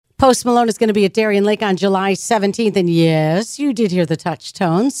Post Malone is going to be at Darien Lake on July 17th. And yes, you did hear the touch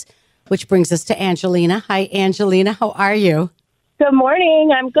tones, which brings us to Angelina. Hi, Angelina. How are you? Good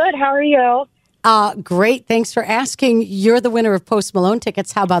morning. I'm good. How are you? Great. Thanks for asking. You're the winner of Post Malone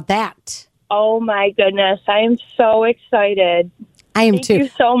tickets. How about that? Oh, my goodness. I am so excited. I am too. Thank you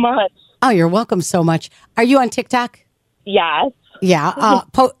so much. Oh, you're welcome so much. Are you on TikTok? Yes. Yeah.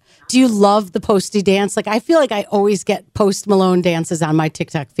 Do you love the Posty dance? Like, I feel like I always get Post Malone dances on my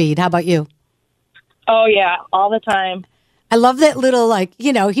TikTok feed. How about you? Oh, yeah. All the time. I love that little, like,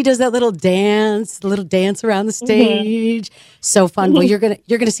 you know, he does that little dance around the stage. So fun. Well, you're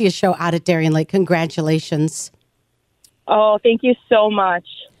gonna see a show out at Darien Lake. Congratulations. Oh, thank you so much.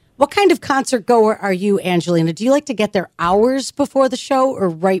 What kind of concert goer are you, Angelina? Do you like to get there hours before the show or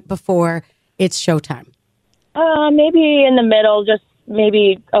right before it's showtime? Maybe in the middle, just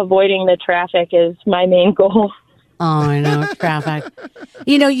maybe avoiding the traffic is my main goal. Oh, I know, traffic.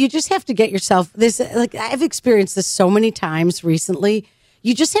 You know, you just have to get yourself this, like, I've experienced this so many times recently.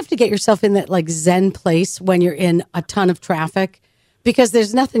 You just have to get yourself in that, like, zen place when you're in a ton of traffic because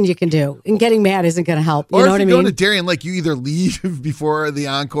there's nothing you can do. And getting mad isn't going to help. You know what I mean? Or if you go to Darien Lake, you either leave before the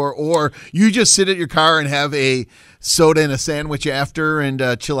encore or you just sit at your car and have a soda and a sandwich after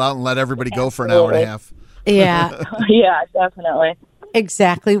and chill out and let everybody go for an hour and a half. Yeah. Yeah, definitely.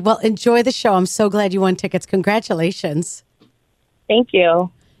 Exactly. Well, enjoy the show. I'm so glad you won tickets. Congratulations. Thank you.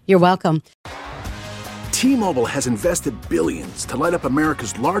 You're welcome. T-Mobile has invested billions to light up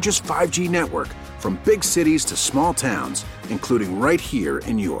America's largest 5G network, from big cities to small towns, including right here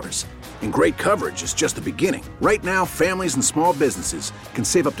in yours. And great coverage is just the beginning. Right now, families and small businesses can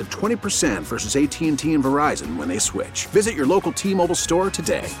save up to 20% versus AT&T and Verizon when they switch. Visit your local T-Mobile store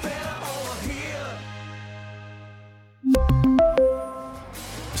today.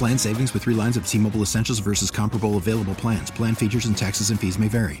 Plan savings with 3 lines of T-Mobile Essentials versus comparable available plans. Plan features and taxes and fees may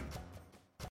vary.